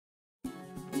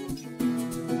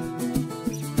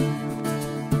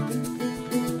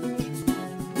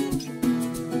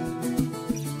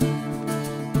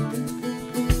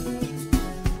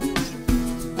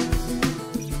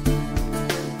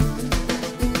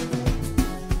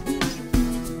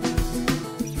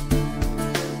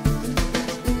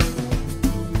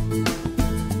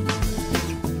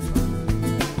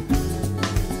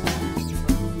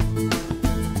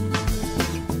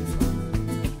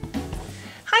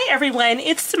Everyone,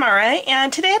 it's Samara,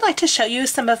 and today I'd like to show you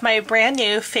some of my brand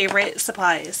new favorite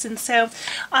supplies. And so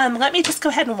let me just go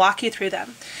ahead and walk you through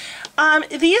them.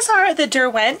 These are the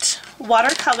Derwent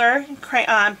watercolor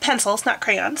pencils, not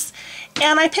crayons,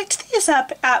 and I picked these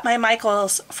up at my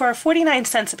Michael's for 49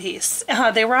 cents a piece.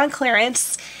 They were on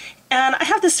clearance, and I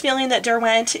have this feeling that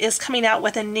Derwent is coming out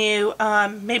with a new,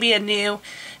 maybe a new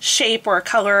shape or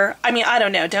color. I mean, I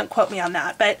don't know, don't quote me on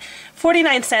that, but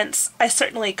 49 cents, I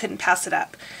certainly couldn't pass it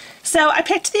up. So I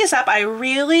picked these up. I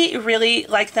really, really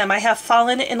like them. I have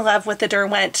fallen in love with the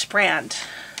Derwent brand.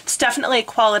 It's definitely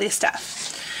quality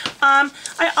stuff.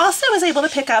 I also was able to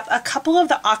pick up a couple of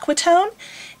the Aquatone,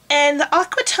 and the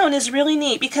Aquatone is really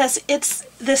neat because it's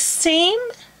the same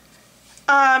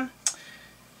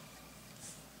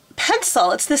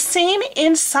pencil. It's the same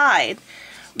inside,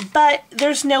 but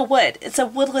there's no wood. It's a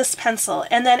woodless pencil,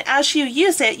 and then as you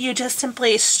use it, you just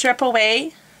simply strip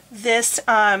away this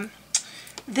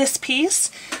this piece,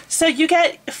 so you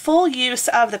get full use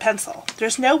of the pencil.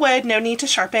 There's no wood, no need to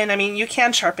sharpen. I mean, you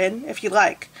can sharpen if you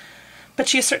like,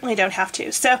 but you certainly don't have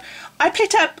to. So I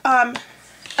picked up a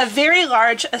very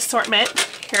large assortment.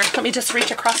 Here, let me just reach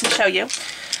across and show you.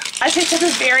 I picked up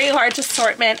a very large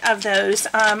assortment of those.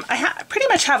 I pretty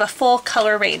much have a full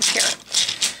color range here.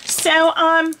 So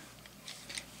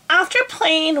after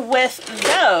playing with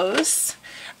those,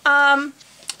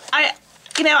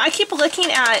 I keep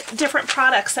looking at different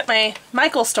products at my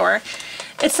Michael's store.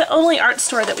 It's the only art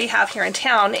store that we have here in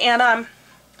town, and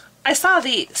I saw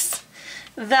these,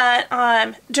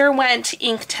 the Derwent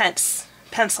Ink Tense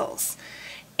pencils.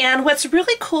 And what's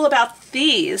really cool about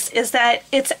these is that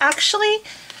it's actually,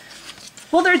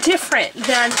 well, they're different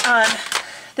than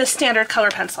the standard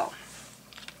color pencil.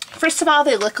 First of all,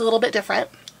 they look a little bit different.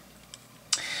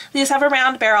 These have a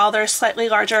round barrel. They're slightly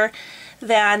larger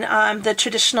than the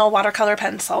traditional watercolor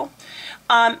pencil.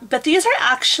 But these are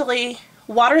actually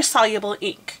water-soluble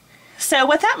ink. So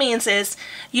what that means is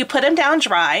you put them down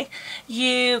dry,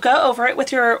 you go over it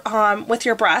with your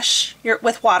brush,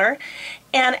 with water,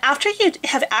 and after you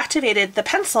have activated the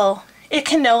pencil, it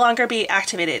can no longer be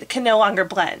activated. It can no longer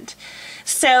blend.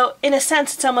 So in a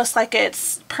sense, it's almost like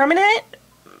it's permanent.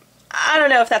 I don't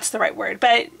know if that's the right word,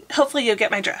 but hopefully you'll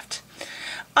get my drift.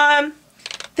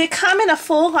 They come in a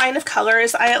full line of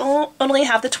colors. I only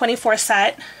have the 24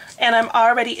 set, and I'm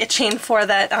already itching for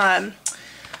that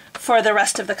for the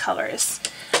rest of the colors.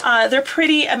 They're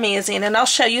pretty amazing, and I'll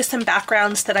show you some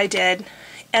backgrounds that I did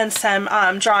and some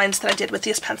drawings that I did with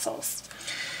these pencils.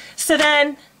 So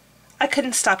then I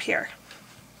couldn't stop here.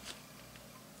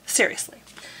 Seriously.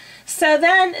 So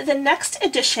then the next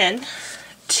addition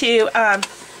to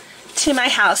my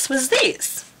house was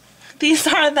these. These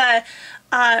are the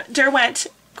Derwent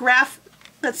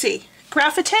Graphitint,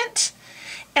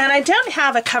 and I don't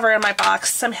have a cover in my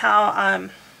box. Somehow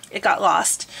it got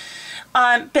lost.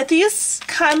 But these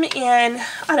come in,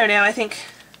 I don't know,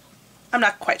 I'm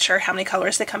not quite sure how many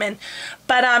colors they come in,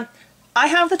 but I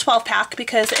have the 12 pack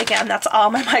because, again, that's all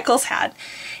my Michael's had.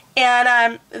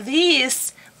 And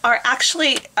these are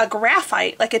actually a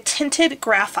graphite, like a tinted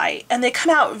graphite, and they come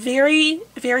out very,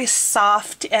 very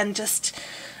soft and just,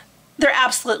 they're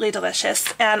absolutely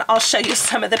delicious, and I'll show you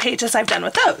some of the pages I've done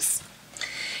with those.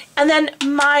 And then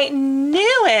my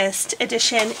newest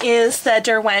addition is the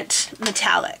Derwent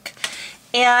Metallic,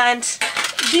 and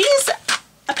these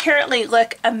apparently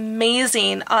look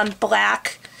amazing on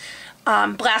black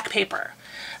paper.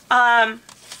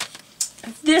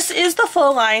 This is the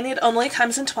full line. It only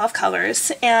comes in 12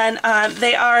 colors, and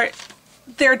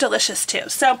they're delicious too.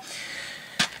 So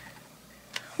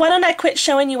why don't I quit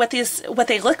showing you what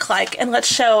they look like, and let's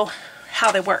show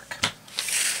how they work.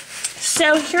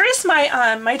 So here is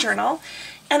my my journal,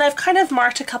 and I've kind of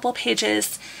marked a couple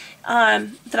pages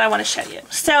that I want to show you.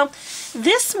 So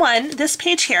this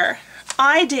page here,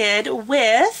 I did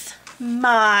with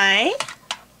my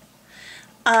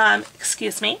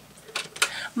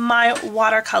my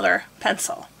watercolor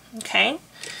pencil. Okay,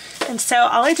 and so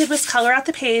all I did was color out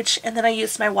the page, and then I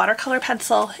used my watercolor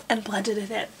pencil and blended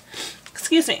it in.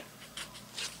 Excuse me.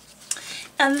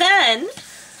 And then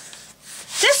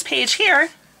this page here,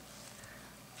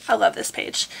 I love this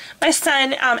page. My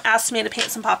son asked me to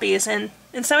paint some poppies, and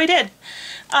so I did.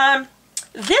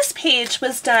 this page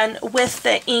was done with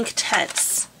the ink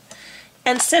tints.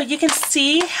 And so you can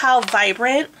see how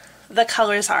vibrant the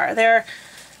colors are. They're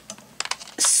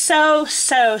so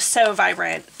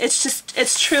vibrant.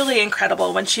 It's truly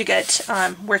incredible once you get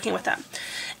working with them.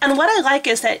 And what I like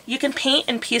is that you can paint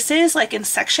in pieces, like in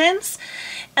sections,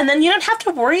 and then you don't have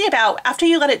to worry about, after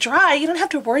you let it dry, you don't have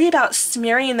to worry about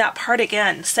smearing that part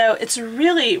again. So it's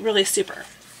really super.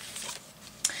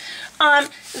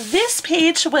 This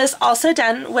page was also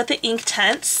done with the ink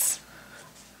tints.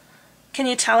 Can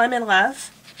you tell I'm in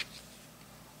love?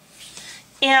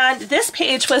 And this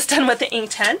page was done with the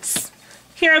ink tints.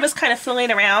 Here I was kind of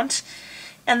fooling around,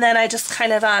 and then I just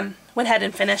kind of went ahead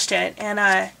and finished it, and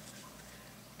I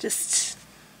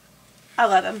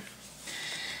love them.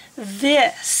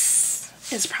 This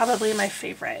is probably my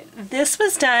favorite. This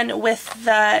was done with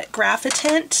the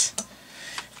Graphitint,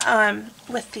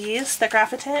 with these, the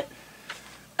Graphitint.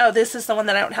 Oh, this is the one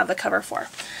that I don't have the cover for.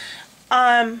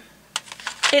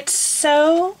 It's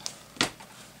so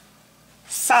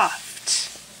soft.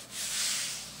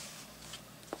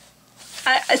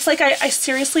 It's like I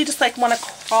seriously just like want to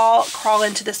crawl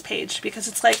into this page because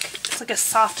it's like a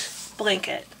soft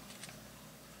blanket.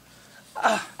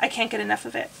 Oh, I can't get enough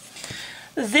of it.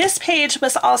 This page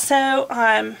was also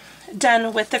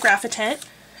done with the Graphitint,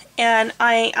 and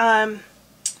I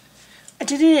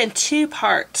did it in 2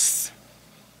 parts.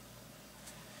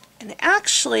 And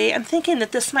actually, I'm thinking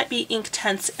that this might be ink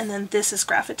tints and then this is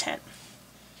Graphitint.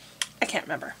 I can't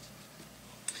remember.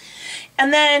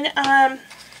 And then,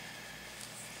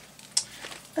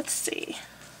 let's see.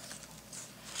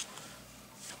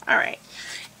 Alright.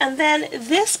 And then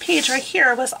this page right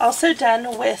here was also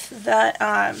done with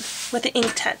the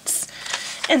ink tints.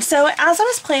 And so as I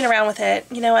was playing around with it,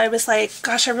 you know, I was like,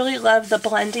 gosh, I really love the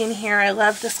blending here. I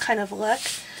love this kind of look,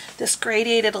 this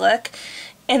gradiated look.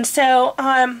 And so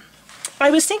I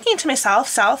was thinking to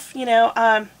myself, you know,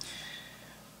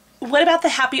 what about the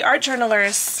happy art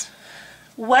journalers?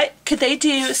 What could they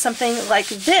do something like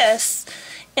this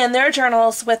in their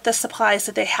journals with the supplies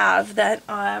that they have, that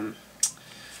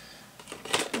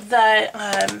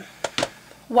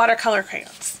watercolor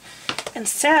crayons? And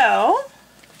so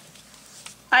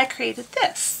I created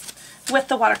this with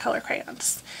the watercolor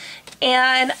crayons,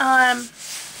 and I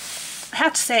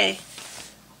have to say,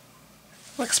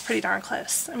 looks pretty darn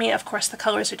close. I mean, of course the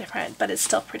colors are different, but it's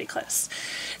still pretty close.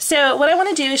 So what I want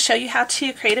to do is show you how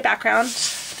to create a background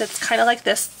that's kind of like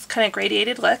this, kind of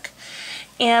gradiated look.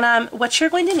 And what you're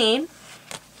going to need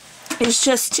is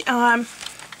just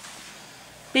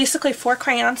basically 4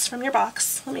 crayons from your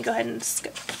box. Let me go ahead and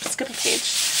skip a page.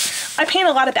 I paint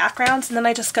a lot of backgrounds and then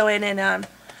I just go in and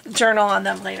journal on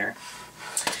them later.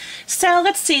 So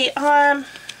let's see, I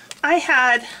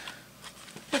had,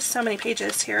 there's so many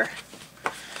pages here.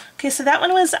 Okay, so that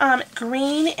one was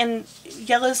green and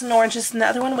yellows and oranges, and the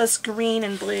other one was green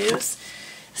and blues.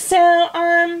 So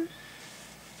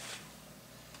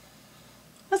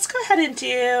let's go ahead and do,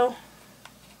 you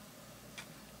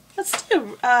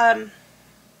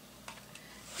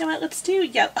know what, let's do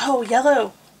yellow. Oh,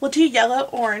 yellow. We'll do yellow,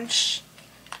 orange,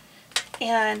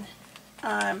 and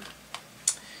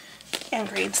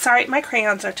green. Sorry, my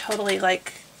crayons are totally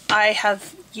like, I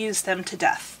have used them to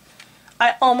death.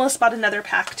 I almost bought another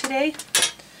pack today,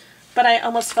 but I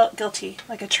almost felt guilty,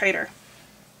 like a traitor.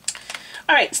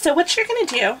 Alright, so what you're going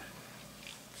to do,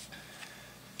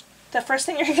 the first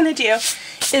thing you're going to do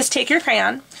is take your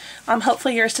crayon.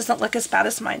 Hopefully yours doesn't look as bad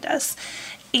as mine does.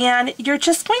 And you're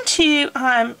just going to,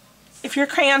 if your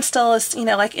crayon still is, you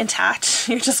know, like intact,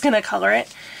 you're just going to color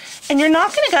it. And you're not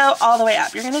going to go all the way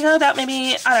up. You're going to go about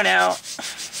maybe, I don't know,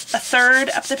 1/3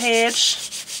 up the page.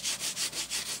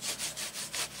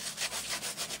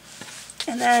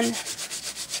 And then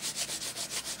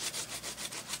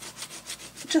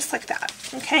just like that,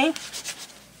 okay?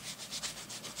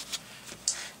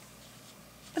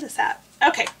 What is that?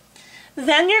 Okay.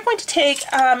 Then you're going to take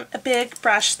a big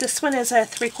brush. This one is a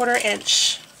 3/4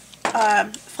 inch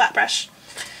flat brush,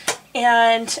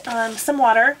 and some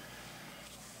water.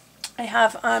 I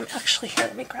have actually, here,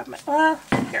 let me grab my,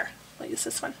 here, I'll use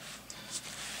this one.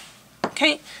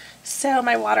 Okay, so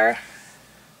my water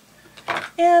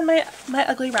and my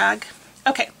ugly rag.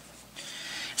 Okay,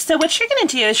 so what you're going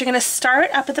to do is you're going to start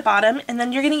up at the bottom, and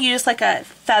then you're going to use like a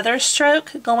feather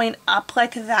stroke going up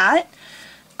like that.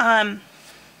 And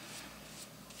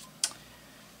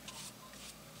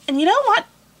you don't want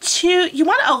to, you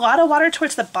want a lot of water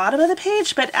towards the bottom of the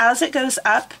page, but as it goes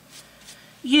up,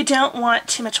 you don't want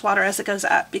too much water as it goes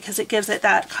up because it gives it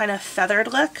that kind of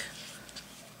feathered look.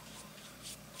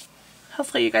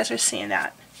 Hopefully you guys are seeing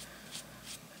that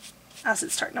as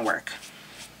it's starting to work.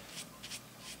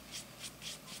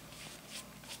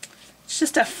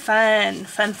 just a fun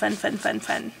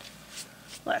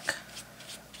look.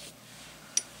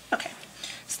 Okay,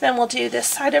 so then we'll do this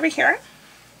side over here.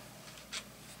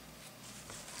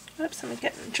 Oops, I'm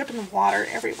getting dripping water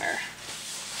everywhere.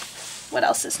 What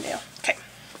else is new? Okay,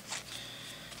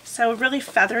 so really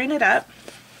feathering it up.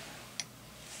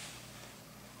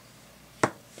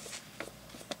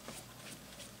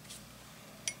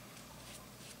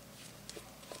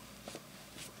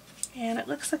 And it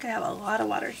looks like I have a lot of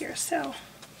water here, so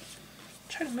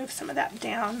try to move some of that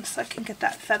down so I can get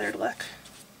that feathered look.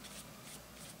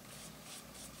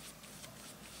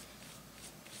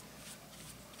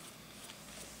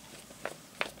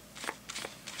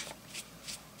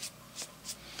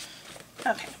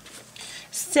 Okay,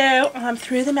 so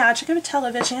through the magic of a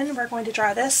television, we're going to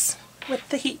draw this with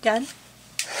the heat gun.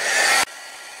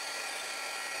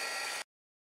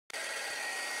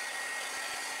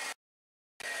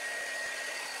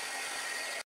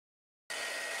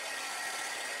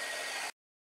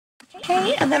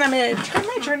 Okay, and then I'm going to turn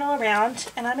my journal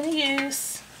around, and I'm going to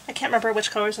use, I can't remember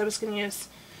which colors I was going to use.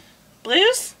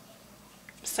 Blues?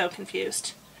 I'm so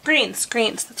confused. Greens,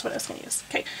 that's what I was going to use.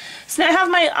 Okay, so now I have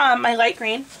my, my light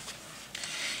green,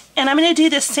 and I'm going to do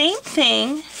the same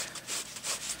thing,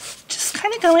 just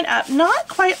kind of going up, not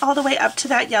quite all the way up to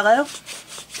that yellow.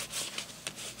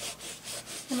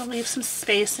 I'm going to leave some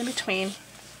space in between.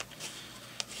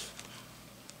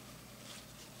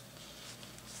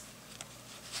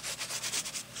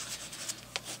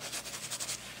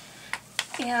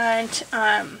 And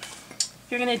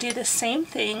you're going to do the same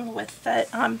thing with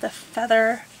the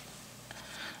feather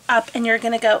up, and you're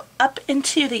going to go up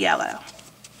into the yellow.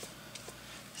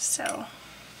 So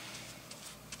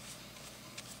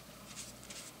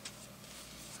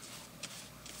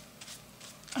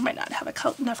I might not have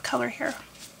enough color here.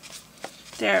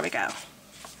 There we go.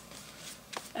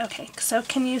 Okay, so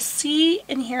can you see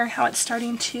in here how it's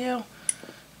starting to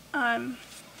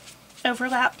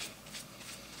overlap?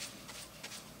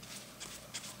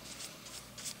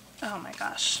 Oh my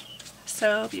gosh,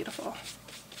 so beautiful.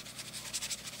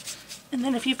 And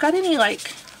then if you've got any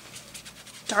like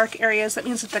dark areas, that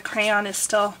means that the crayon is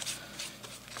still,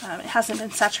 it hasn't been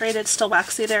saturated, it's still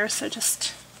waxy there, so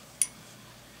just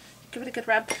give it a good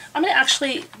rub. I'm going to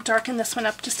actually darken this one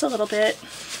up just a little bit.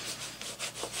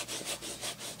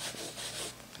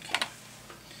 Okay.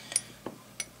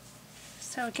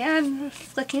 So again,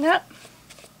 flicking up.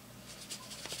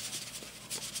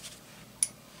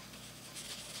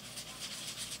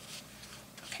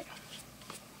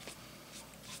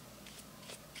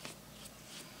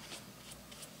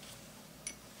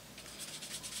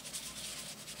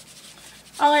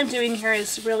 All I'm doing here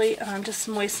is really just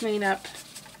moistening up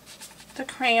the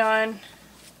crayon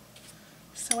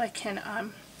so I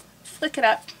can flick it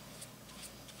up.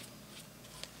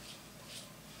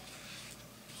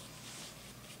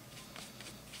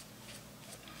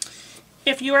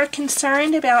 If you are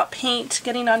concerned about paint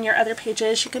getting on your other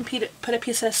pages, you can put a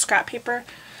piece of scrap paper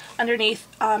underneath.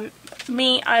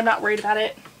 Me, I'm not worried about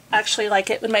it. I actually like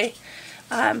it with my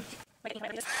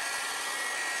pages.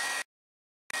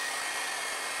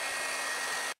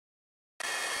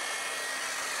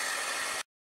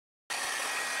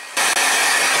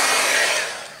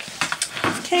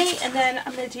 Okay, and then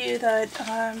I'm going to do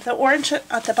the orange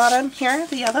at the bottom here,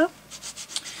 the yellow.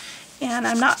 And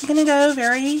I'm not going to go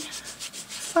very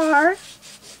far.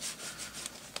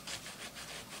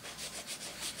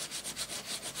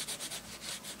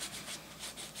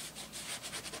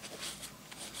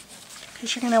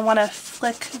 Because you're going to want to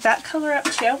flick that color up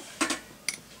too.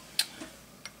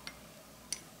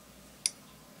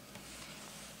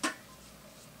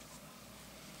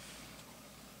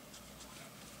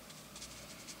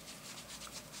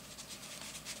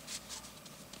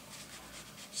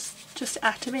 Just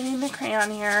activating the crayon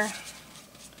here.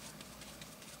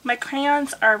 My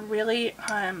crayons are really,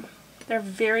 they're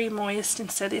very moist, and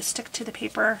so they stick to the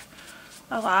paper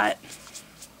a lot.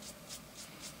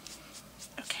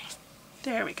 Okay,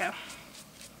 there we go.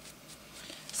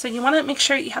 So you want to make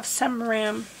sure you have some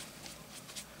room,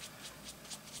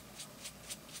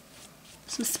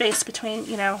 some space between,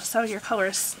 you know, so your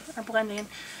colors are blending.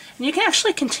 And you can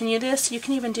actually continue this. You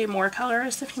can even do more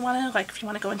colors if you want to, like if you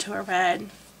want to go into a red.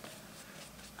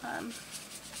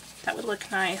 That would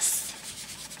look nice.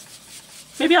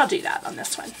 Maybe I'll do that on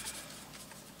this one.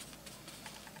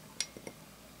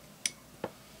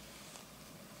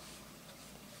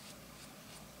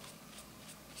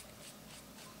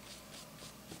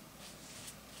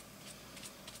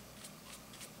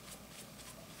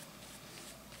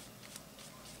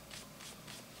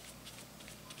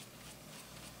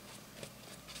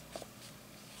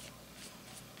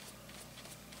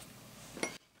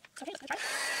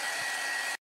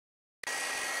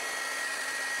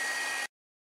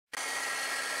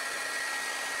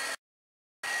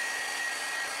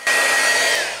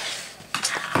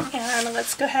 And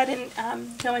let's go ahead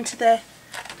and go into the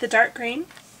dark green.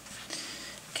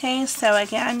 Okay, so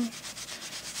again,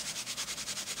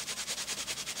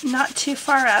 not too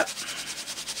far up.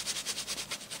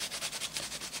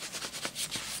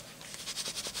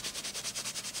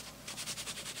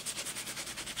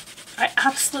 I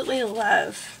absolutely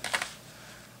love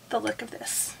the look of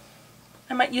this.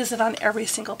 I might use it on every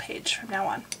single page from now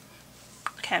on.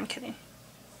 Okay, I'm kidding.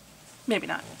 Maybe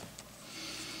not.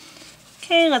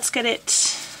 Okay, let's get it,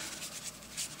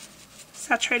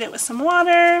 saturate it with some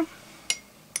water,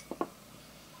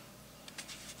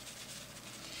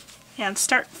 and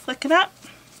start flicking up.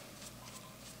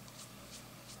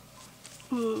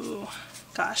 Ooh,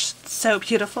 gosh, it's so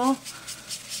beautiful.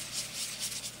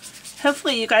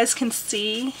 Hopefully you guys can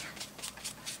see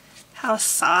how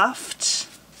soft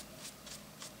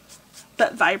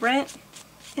but vibrant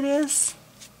it is.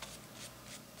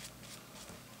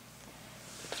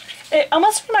 It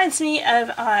almost reminds me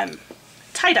of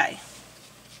tie-dye.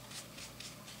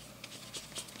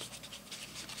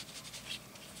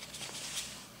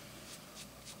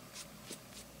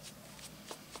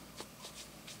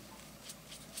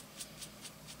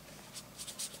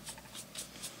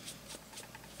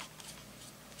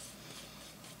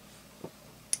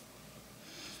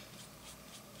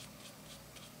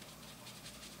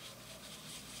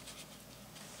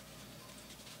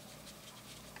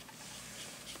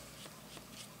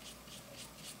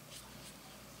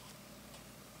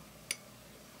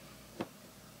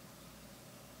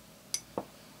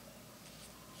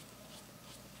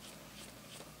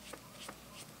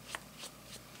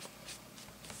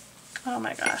 Oh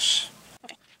my gosh.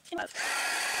 Okay.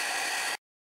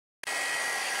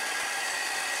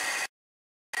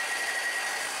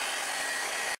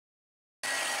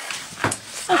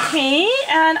 Okay,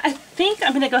 and I think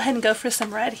I'm going to go ahead and go for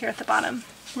some red here at the bottom.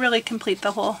 Really complete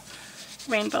the whole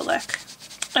rainbow look.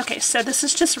 Okay, so this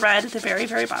is just red at the very,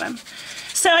 very bottom.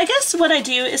 So I guess what I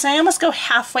do is I almost go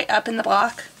halfway up in the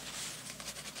block.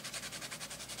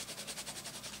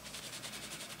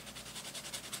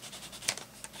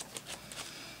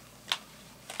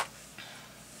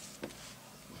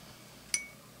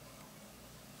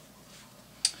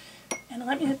 And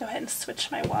let me go ahead and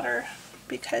switch my water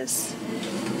because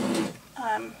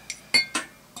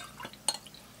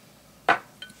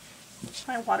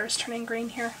my water's turning green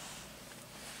here.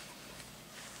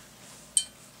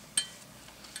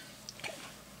 Okay.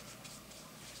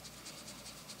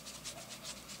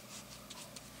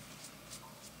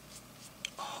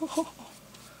 Oh.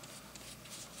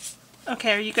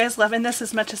 Okay, are you guys loving this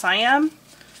as much as I am?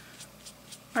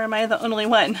 Or am I the only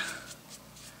one?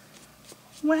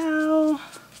 Wow.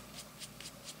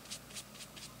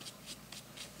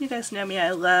 You guys know me,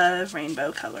 I love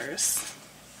rainbow colors.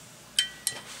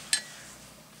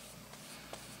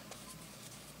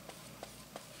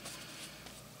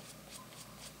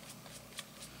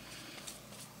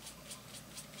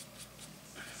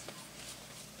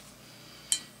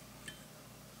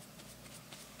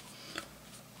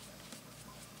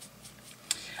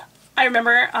 I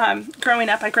remember growing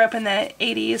up, I grew up in the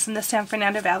 80s in the San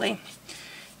Fernando Valley,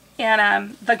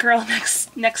 and the girl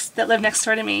that lived next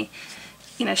door to me,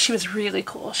 you know, she was really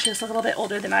cool. She was a little bit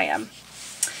older than I am,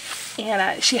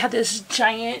 and she had this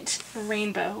giant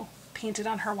rainbow painted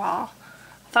on her wall.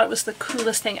 I thought it was the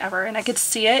coolest thing ever, and I could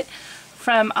see it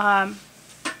from,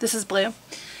 this is blue,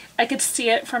 I could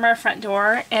see it from our front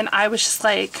door, and I was just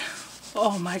like,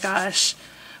 oh my gosh,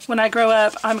 when I grow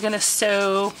up, I'm gonna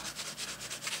so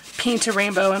paint a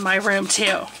rainbow in my room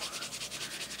too.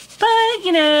 But,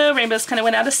 you know, rainbows kind of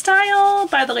went out of style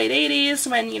by the late 80s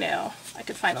when, you know, I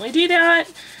could finally do that.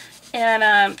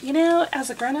 And, you know, as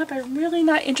a grown-up, I'm really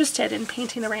not interested in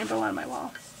painting a rainbow on my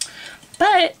wall.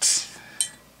 But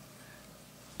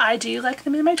I do like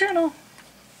them in my journal.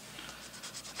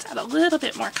 Let's add a little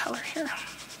bit more color here.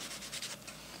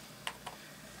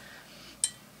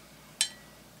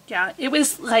 Yeah, it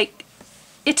was like,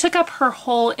 it took up her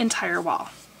whole entire wall.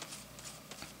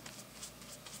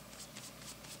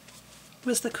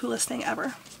 Was the coolest thing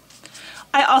ever.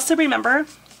 I also remember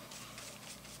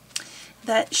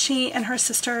that she and her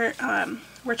sister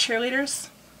were cheerleaders,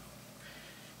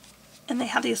 and they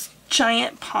had these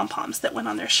giant pom-poms that went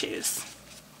on their shoes.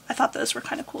 I thought those were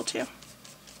kind of cool too.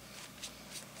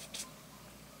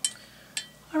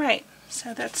 Alright,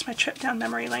 so that's my trip down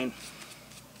memory lane.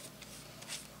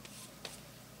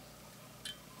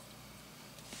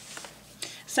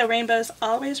 So rainbows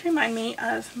always remind me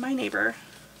of my neighbor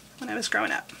when I was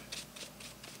growing up.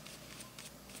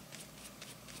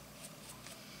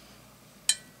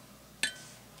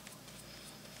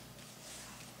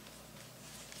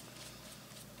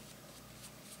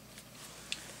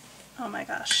 Oh my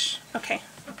gosh. Okay.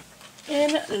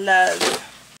 In love.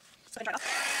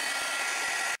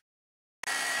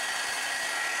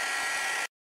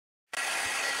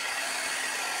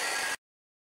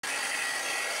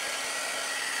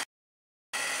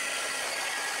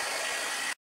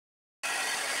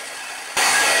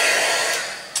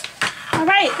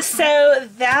 Alright, so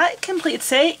that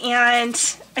completes it, and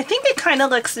I think it kind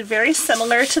of looks very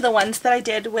similar to the ones that I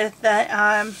did with the,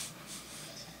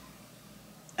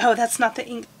 oh, that's not the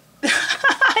ink.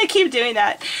 I keep doing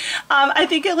that. I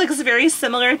think it looks very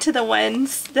similar to the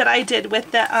ones that I did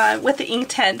with the ink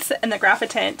tints and the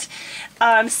graphitint.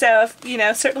 So, if, you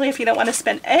know, certainly if you don't want to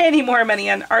spend any more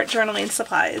money on art journaling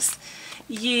supplies,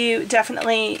 you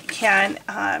definitely can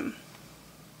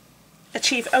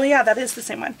achieve, oh yeah, that is the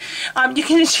same one. You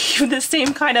can achieve the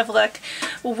same kind of look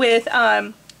with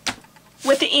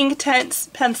the ink tints,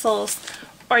 pencils,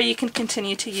 or you can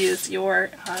continue to use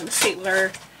your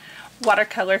Staedtler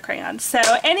watercolor crayons. So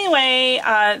anyway,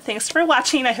 thanks for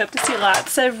watching. I hope to see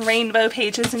lots of rainbow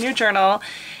pages in your journal,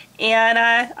 and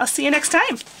I'll see you next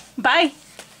time. Bye!